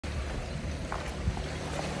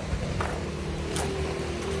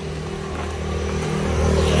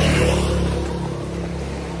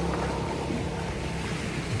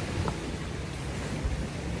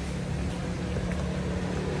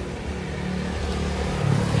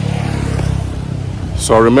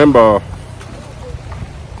So I remember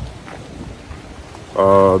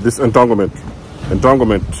this entanglement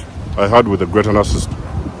I had with a greater narcissist.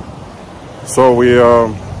 So we,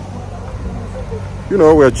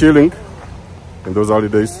 we are chilling in those early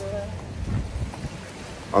days.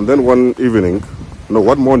 And then one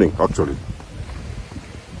morning actually.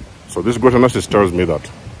 So this greater narcissist tells me that,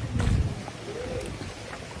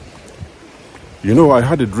 I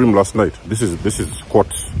had a dream last night. This is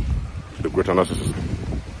quotes, the greater narcissist.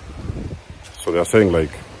 So they are saying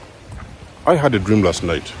like, I had a dream last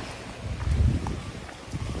night.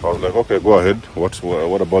 I was like, okay, go ahead.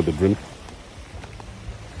 What about the dream?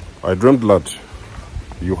 I dreamt that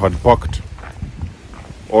you had packed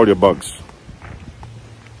all your bags.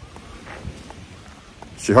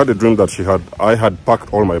 She had a dream that I had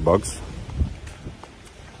packed all my bags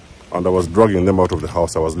and I was dragging them out of the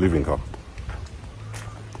house. I was leaving her.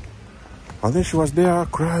 And then she was there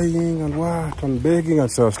crying and begging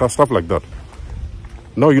and stuff like that.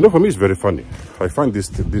 Now, for me it's very funny. I find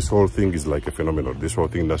this whole thing is like a phenomenon. This whole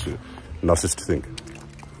thing, narcissist thing.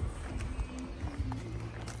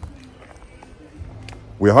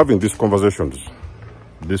 We're having these conversations.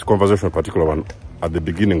 This conversation, particular one, at the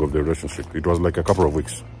beginning of the relationship. It was like a couple of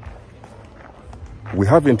weeks. We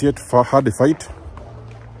haven't yet had a fight.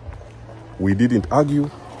 We didn't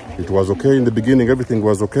argue. It was okay in the beginning. Everything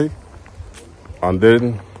was okay. And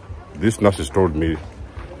then this narcissist told me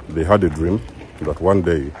they had a dream that one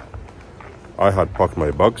day I had packed my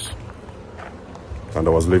bags and I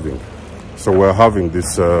was leaving. So we're having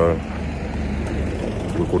this, we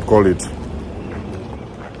could call it,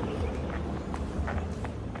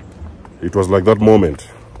 it was like that moment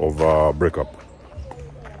of breakup.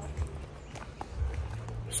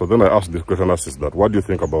 So then I asked this greater narcissist that, what do you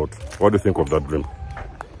think of that dream?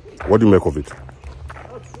 What do you make of it?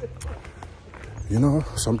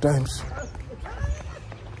 Sometimes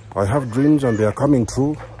I have dreams and they are coming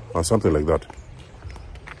true or something like that.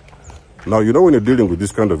 Now, when you're dealing with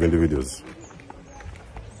this kind of individuals,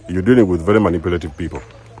 you're dealing with very manipulative people.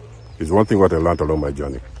 It's one thing what I learned along my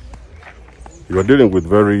journey. You are dealing with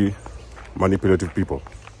very manipulative people.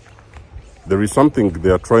 There is something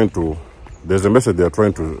there's a message they are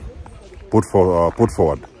trying to put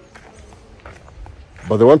forward.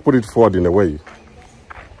 But they won't put it forward in a way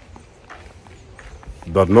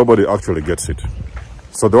that nobody actually gets it.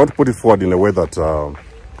 So they want to put it forward in a way that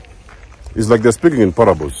it's like they're speaking in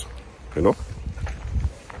parables,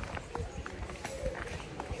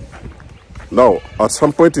 Now, at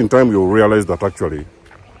some point in time, you'll realize that actually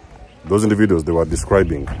those individuals, they were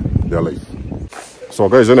describing their life. So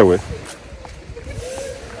guys, anyway,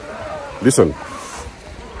 listen.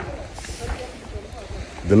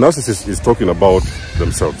 The narcissist is talking about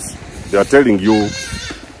themselves. They are telling you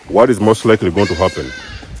what is most likely going to happen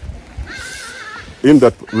in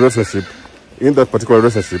that relationship, in that particular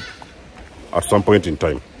relationship, at some point in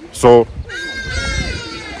time. So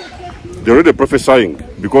they're already prophesying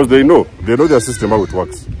because they know their system, how it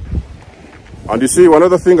works. And you see, one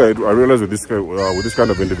other thing I realized with this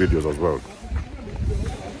kind of individuals as well.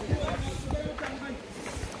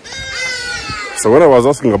 So when I was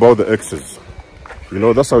asking about the exes,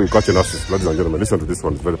 that's how you catch a narcissist, ladies and gentlemen. Listen to this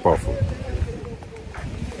one, it's very powerful.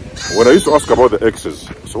 When I used to ask about the exes,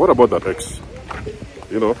 so what about that ex?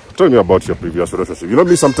 Tell me about your previous relationship.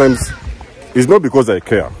 Me, sometimes it's not because I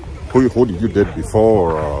care. Who did you date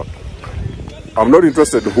before? Or, I'm not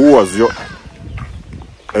interested who was your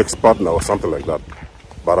ex-partner or something like that.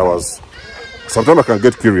 But sometimes I can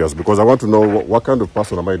get curious because I want to know what kind of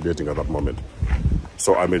person am I dating at that moment.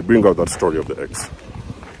 So I may bring out that story of the ex.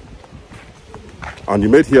 And you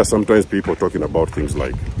may hear sometimes people talking about things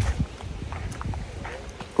like,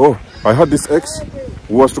 oh, I had this ex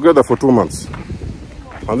who was together for 2 months.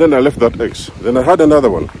 And then I left that ex. Then I had another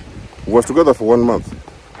one who was together for 1 month.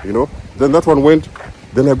 Then that one went.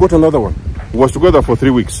 Then I got another one who was together for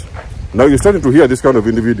 3 weeks. Now you're starting to hear this kind of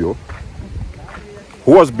individual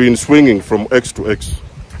who has been swinging from ex to ex,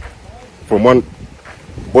 from one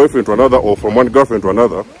boyfriend to another or from one girlfriend to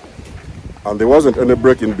another, and there wasn't any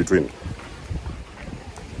break in between.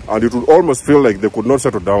 And it would almost feel like they could not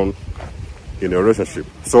settle down in a relationship.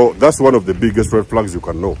 So that's one of the biggest red flags you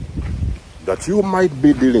can know, that you might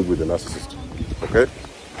be dealing with a narcissist. Okay?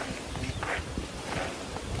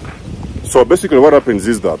 So basically what happens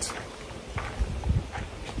is that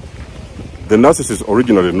the narcissist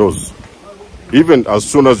originally knows, even as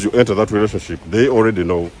soon as you enter that relationship, they already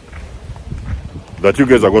know that you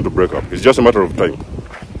guys are going to break up. It's just a matter of time.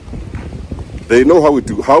 They know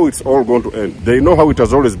how it's all going to end. They know how it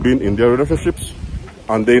has always been in their relationships,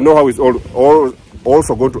 and they know how it's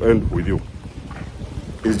also going to end with you.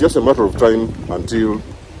 it's just a matter of time until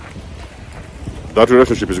that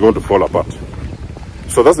relationship is going to fall apart.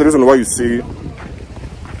 So that's the reason why you see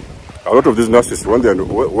a lot of these narcissists, when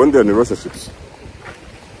they're in relationships,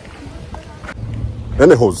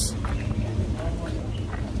 anyhows,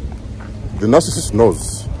 the narcissist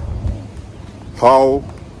knows how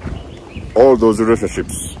all those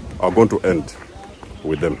relationships are going to end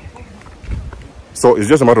with them. So it's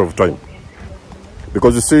just a matter of time.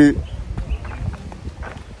 Because you see,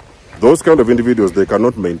 those kind of individuals, they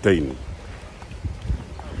cannot maintain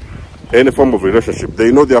any form of relationship.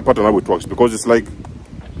 They know their pattern, how it works, because it's like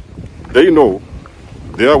they know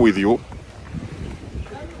they are with you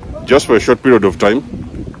just for a short period of time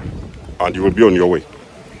and you will be on your way.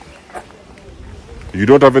 You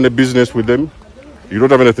don't have any business with them. You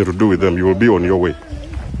don't have anything to do with them. You will be on your way.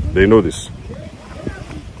 They know this.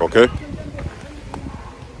 Okay?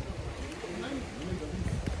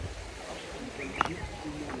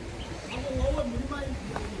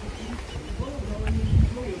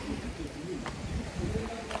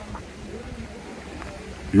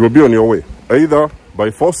 You will be on your way, either by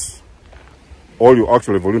force or you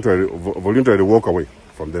actually voluntarily walk away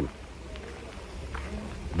from them.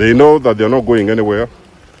 They know that they're not going anywhere.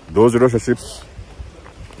 Those relationships,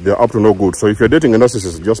 they're up to no good. So if you're dating a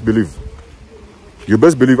narcissist, just believe. You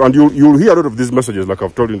best believe, and you'll hear a lot of these messages like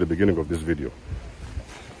I've told you in the beginning of this video.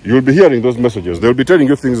 You'll be hearing those messages. They'll be telling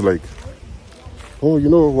you things like, oh, you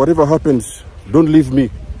know, whatever happens, don't leave me.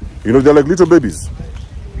 You know, they're like little babies.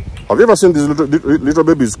 Have you ever seen these little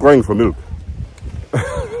babies crying for milk?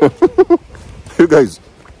 You guys,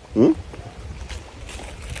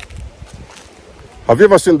 have you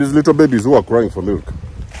ever seen these little babies who are crying for milk?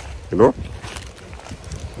 You know,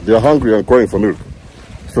 they are hungry and crying for milk.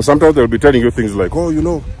 So sometimes they'll be telling you things like, oh, you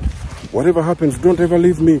know, whatever happens, don't ever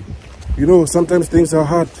leave me. You know, sometimes things are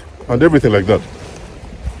hard and everything like that.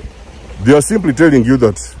 They are simply telling you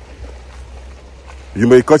that you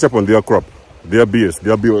may catch up on their crap, their BS,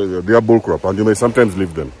 their bull crap, and you may sometimes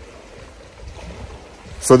leave them.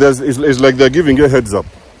 So it's like they're giving you a heads up,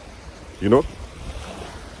 you know,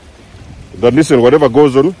 that listen, whatever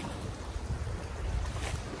goes on,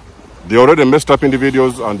 they're already messed up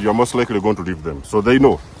individuals and you're most likely going to leave them. So they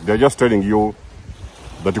know. They're just telling you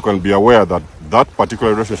that you can be aware that that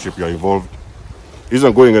particular relationship you're involved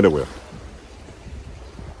isn't going anywhere.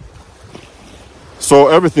 So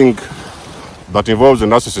everything that involves a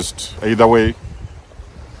narcissist, either way,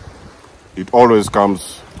 it always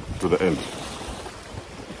comes to the end.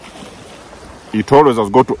 It always has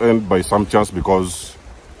got to end by some chance because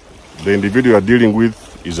the individual you're dealing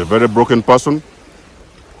with is a very broken person.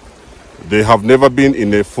 They have never been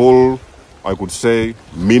in a full, I could say,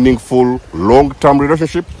 meaningful, long-term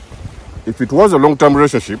relationship. If it was a long-term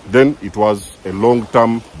relationship, then it was a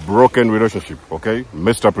long-term broken relationship, okay?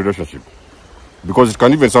 Messed up relationship. Because it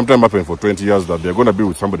can even sometimes happen for 20 years that they're going to be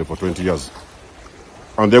with somebody for 20 years.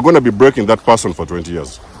 And they're going to be breaking that person for 20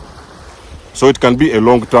 years. So it can be a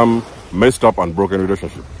long-term, messed up and broken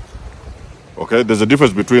relationship. Okay? There's a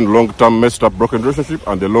difference between long-term, messed up, broken relationship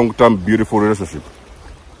and a long-term, beautiful relationship.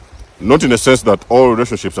 Not in a sense that all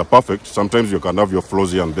relationships are perfect. Sometimes you can have your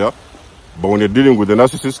flaws here and there. But when you're dealing with a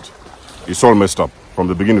narcissist, it's all messed up from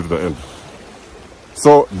the beginning to the end.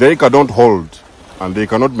 So they cannot hold and they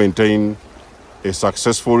cannot maintain a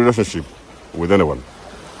successful relationship with anyone.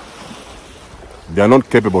 They are not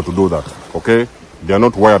capable to do that, okay? They are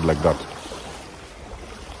not wired like that.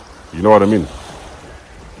 You know what I mean?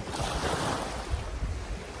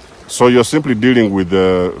 So you're simply dealing with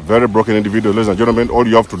a very broken individual. Ladies and gentlemen, all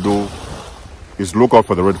you have to do is look out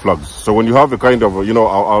for the red flags. So when you have a kind of, you know,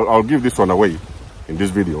 I'll give this one away in this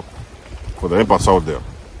video for the empaths out there.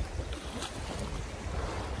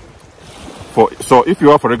 So if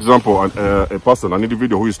you are, for example, a person, an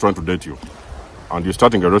individual who is trying to date you, and you're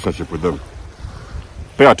starting a relationship with them,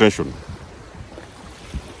 pay attention.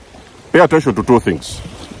 Pay attention to two things.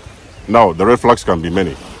 Now, the red flags can be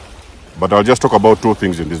many, but I'll just talk about two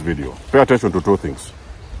things in this video. Pay attention to two things.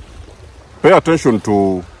 Pay attention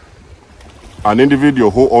to an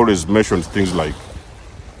individual who always mentions things like,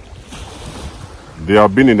 they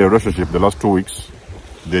have been in a relationship the last 2 weeks,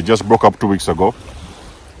 they just broke up 2 weeks ago,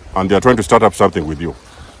 and they are trying to start up something with you.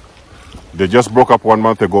 They just broke up 1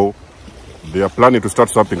 month ago. They are planning to start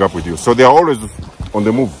something up with you. So they are always on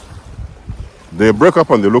the move. They break up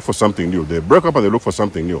and they look for something new. They break up and they look for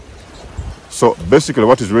something new. So basically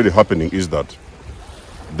what is really happening is that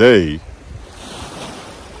they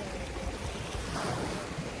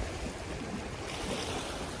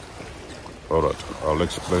all right, I'll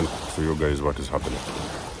explain to you guys what is happening.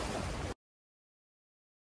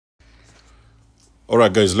 All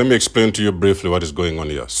right, guys, let me explain to you briefly what is going on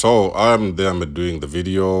here. So I'm there, I'm doing the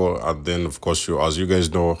video, and then, of course, as you guys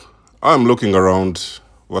know, I'm looking around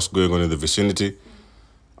what's going on in the vicinity.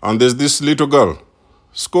 And there's this little girl,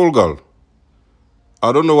 school girl.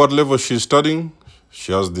 I don't know what level she's studying.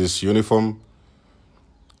 She has this uniform.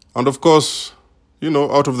 And of course, you know,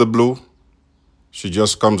 out of the blue, she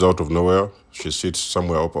just comes out of nowhere. She sits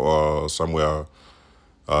somewhere up or somewhere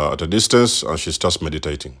at a distance, and she starts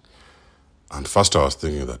meditating. And first I was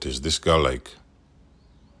thinking that is this girl like,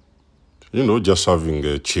 you know, just having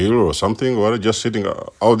a chill or something, or just sitting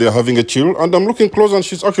out there having a chill. And I'm looking close and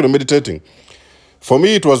she's actually meditating. For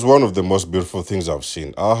me, it was one of the most beautiful things I've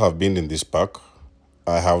seen. I have been in this park.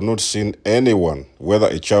 I have not seen anyone, whether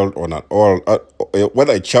a child or an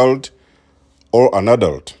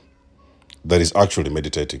adult, that is actually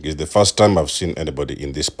meditating. It's the first time I've seen anybody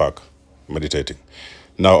in this park meditating.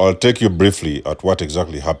 Now, I'll take you briefly at what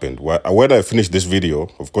exactly happened. When I finished this video,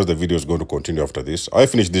 of course, the video is going to continue after this. I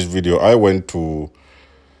finished this video. I went to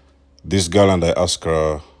this girl and I asked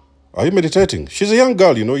her, are you meditating? She's a young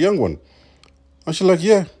girl, you know, young one. And she's like,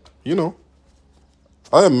 yeah, you know,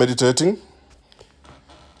 I am meditating.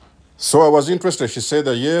 So I was interested. She said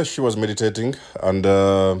that, yeah, she was meditating. And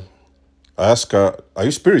I asked her, are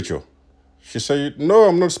you spiritual? She said, no,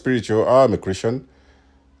 I'm not spiritual. I'm a Christian.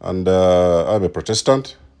 And I'm a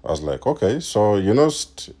Protestant. I was like, okay, so you're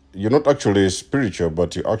not actually spiritual,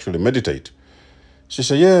 but you actually meditate. She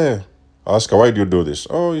said, yeah. I asked her, why do you do this?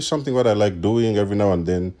 Oh, it's something what I like doing every now and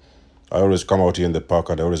then. I always come out here in the park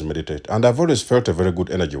and I always meditate. And I've always felt a very good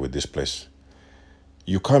energy with this place.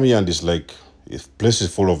 You come here and it's like, the place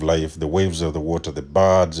is full of life, the waves of the water, the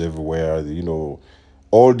birds everywhere, you know,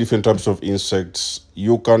 all different types of insects.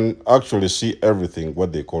 You can actually see everything,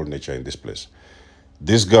 what they call nature in this place.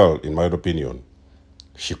 This girl, in my opinion,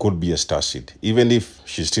 she could be a starseed. Even if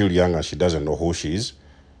she's still young and she doesn't know who she is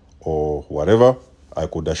or whatever, I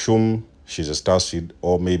could assume she's a starseed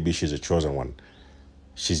or maybe she's a chosen one.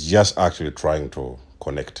 She's just actually trying to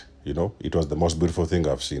connect, you know. It was the most beautiful thing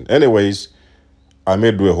I've seen. Anyways, I may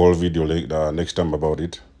do a whole video next time about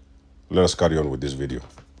it. Let us carry on with this video.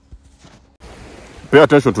 Pay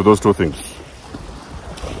attention to those two things.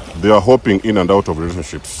 They are hopping in and out of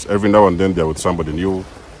relationships. Every now and then they're with somebody new,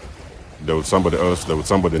 they're with somebody else, they're with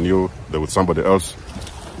somebody new, they're with somebody else.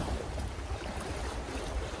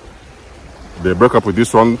 They break up with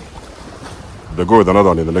this one, they go with another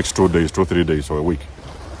one in the next 2 days, 3 days, or a week.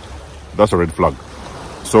 That's a red flag.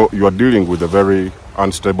 So you are dealing with a very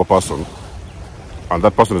unstable person, and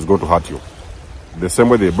that person is going to hurt you. The same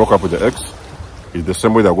way they broke up with the ex is the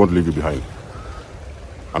same way they're going to leave you behind.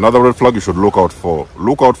 Another red flag you should look out for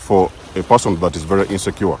a person that is very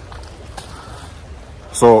insecure.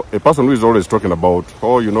 So a person who is always talking about,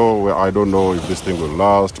 oh, you know, I don't know if this thing will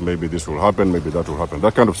last, maybe this will happen, maybe that will happen,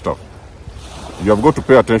 that kind of stuff. You have got to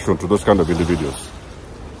pay attention to those kind of individuals.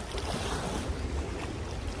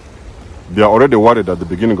 They are already worried at the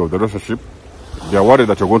beginning of the relationship. They are worried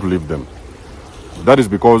that you're going to leave them. That is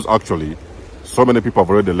because actually so many people have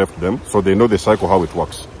already left them, so they know the cycle, how it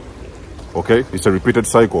works. Okay, it's a repeated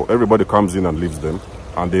cycle. Everybody comes in and leaves them,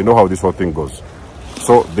 and they know how this whole thing goes.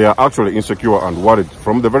 So they are actually insecure and worried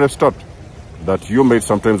from the very start that you may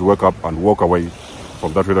sometimes wake up and walk away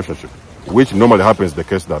from that relationship, which normally happens the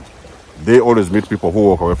case that they always meet people who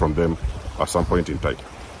walk away from them at some point in time.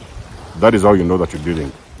 That is how you know that you're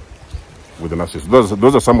dealing with a narcissist.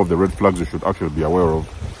 Those are some of the red flags you should actually be aware of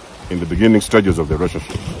in the beginning stages of the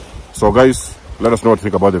relationship. So guys, let us know what you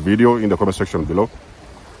think about the video in the comment section below.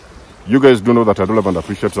 You guys do know that I do love and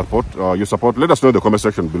appreciate your support. Let us know in the comment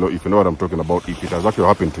section below if you know what I'm talking about, if it has actually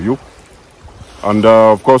happened to you. And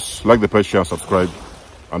of course, like the page, share, subscribe.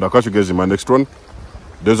 And I'll catch you guys in my next one.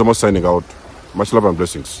 There's almost signing out. Much love and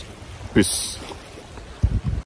blessings. Peace.